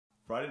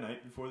Friday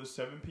night before the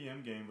 7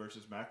 p.m. game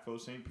versus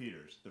MacFo St.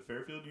 Peter's, the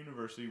Fairfield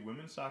University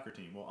women's soccer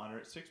team will honor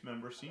its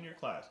six-member senior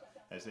class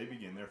as they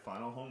begin their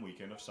final home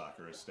weekend of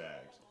soccer as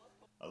Stags.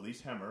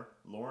 Elise Hemmer,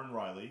 Lauren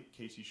Riley,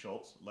 Casey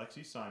Schultz,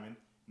 Lexi Simon,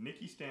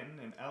 Nikki Stanton,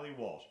 and Allie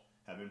Walsh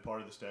have been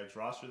part of the Stags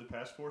roster the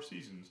past 4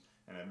 seasons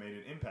and have made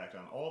an impact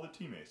on all the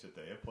teammates that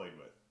they have played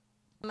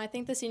with. I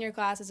think the senior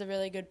class is a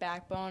really good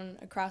backbone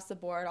across the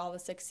board. All the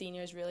 6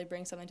 seniors really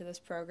bring something to this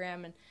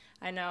program, and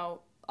I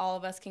know all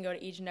of us can go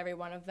to each and every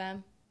one of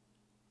them.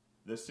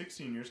 The 6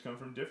 seniors come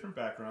from different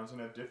backgrounds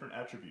and have different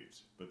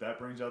attributes, but that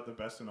brings out the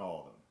best in all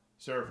of them.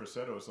 Sarah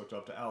Frassetto has looked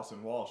up to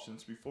Allison Walsh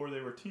since before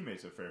they were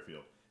teammates at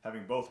Fairfield,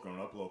 having both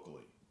grown up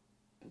locally.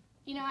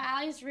 You know,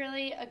 Allie's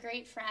really a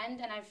great friend,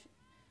 and I've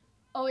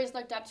always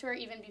looked up to her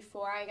even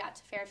before I got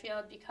to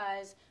Fairfield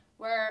because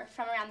we're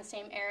from around the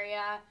same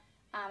area.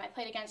 I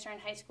played against her in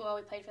high school.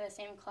 We played for the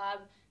same club,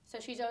 so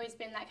she's always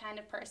been that kind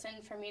of person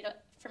for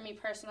me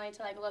personally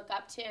to look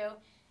up to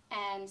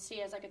and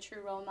see as a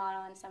true role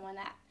model and someone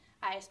that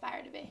I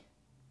aspire to be.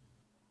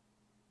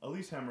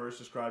 Elise Hemmer is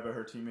described by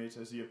her teammates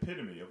as the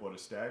epitome of what a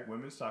Stag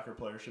women's soccer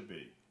player should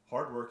be: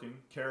 hardworking,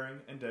 caring,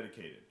 and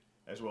dedicated,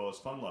 as well as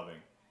fun-loving,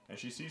 and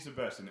she sees the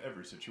best in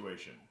every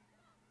situation.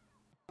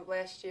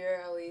 Last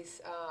year, Elise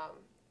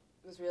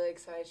was really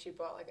excited. She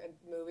bought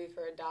a movie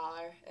for $1,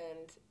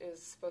 and it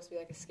was supposed to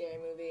be a scary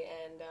movie,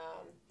 and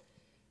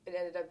it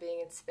ended up being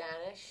in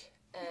Spanish.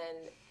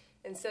 And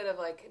instead of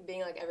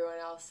being like everyone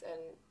else, and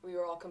we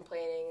were all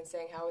complaining and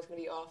saying how it was going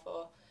to be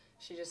awful,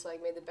 she just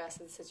made the best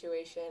of the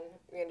situation.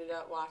 We ended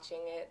up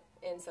watching it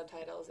in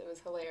subtitles. It was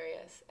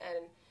hilarious,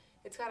 and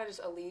it's kind of just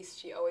Elise.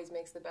 She always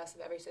makes the best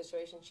of every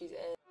situation she's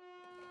in.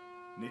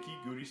 Nikki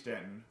Goody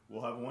Stanton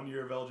will have 1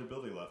 year of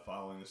eligibility left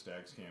following the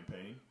Stags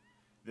campaign.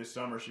 This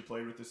summer she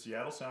played with the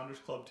Seattle Sounders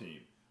club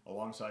team,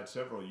 alongside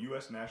several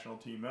U.S. national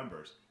team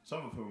members,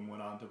 some of whom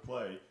went on to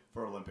play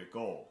for Olympic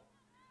gold.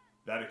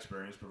 That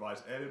experience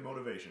provides added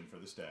motivation for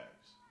the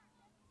Stags.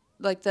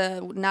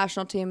 The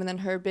national team and then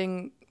her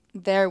being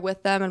there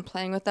with them and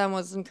playing with them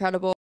was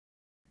incredible.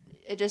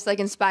 It just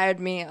inspired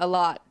me a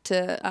lot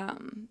to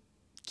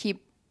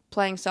keep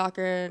playing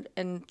soccer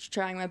and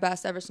trying my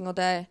best every single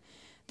day,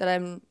 that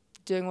I'm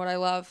doing what I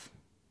love.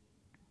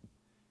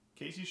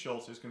 Casey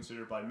Schultz is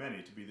considered by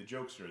many to be the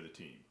jokester of the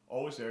team,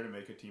 always there to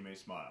make a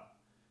teammate smile.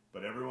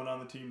 But everyone on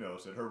the team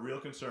knows that her real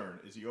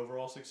concern is the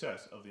overall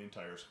success of the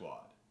entire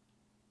squad.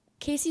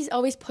 Casey's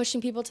always pushing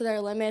people to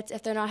their limits.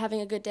 If they're not having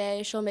a good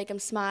day, she'll make them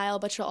smile,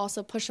 but she'll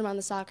also push them on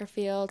the soccer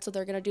field, so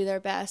they're going to do their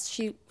best.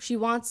 She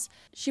wants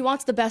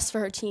the best for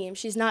her team.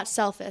 She's not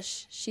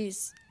selfish.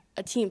 She's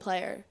a team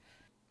player.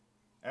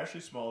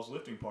 Ashley Small is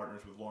lifting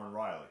partners with Lauren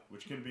Riley,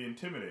 which can be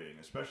intimidating,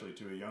 especially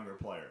to a younger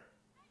player.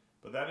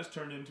 But that has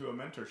turned into a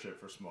mentorship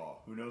for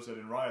Small, who knows that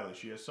in Riley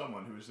she has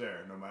someone who is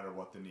there no matter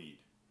what the need.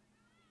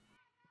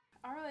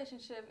 Our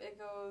relationship, it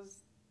goes,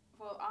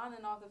 well, on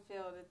and off the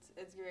field,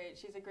 it's great.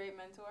 She's a great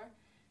mentor.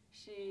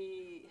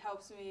 She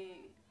helps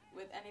me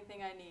with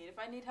anything I need. If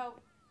I need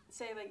help,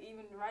 say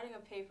even writing a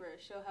paper,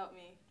 she'll help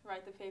me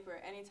write the paper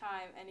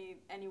anytime,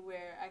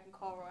 anywhere. I can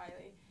call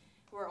Riley.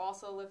 We're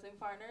also lifting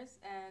partners,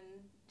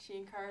 and she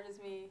encourages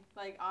me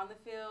on the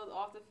field,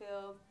 off the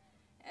field,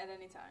 at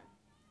any time.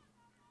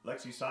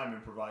 Lexi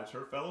Simon provides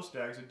her fellow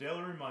Stags a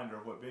daily reminder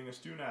of what being a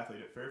student athlete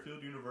at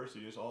Fairfield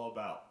University is all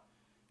about.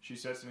 She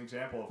sets an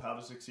example of how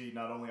to succeed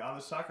not only on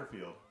the soccer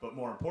field, but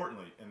more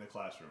importantly, in the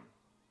classroom.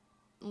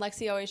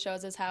 Lexi always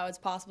shows us how it's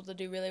possible to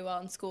do really well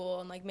in school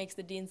and makes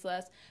the dean's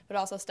list, but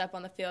also step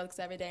on the field because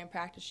every day in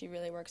practice she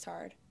really works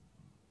hard.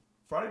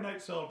 Friday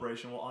night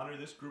celebration will honor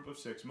this group of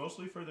 6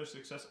 mostly for their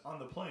success on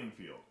the playing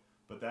field,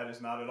 but that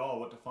is not at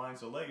all what defines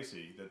the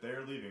legacy that they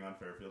are leaving on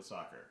Fairfield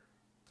soccer.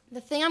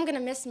 The thing I'm going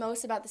to miss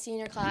most about the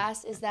senior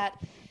class is that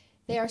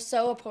they are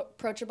so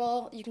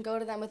approachable. You can go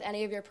to them with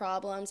any of your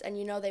problems, and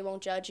they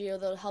won't judge you.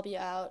 They'll help you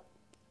out.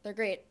 They're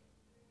great.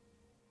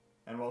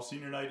 And while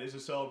senior night is a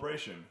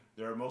celebration,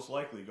 there are most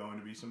likely going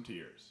to be some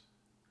tears.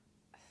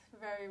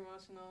 Very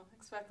emotional.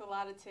 Expect a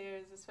lot of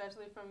tears,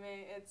 especially from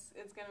me. It's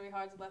going to be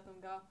hard to let them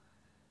go.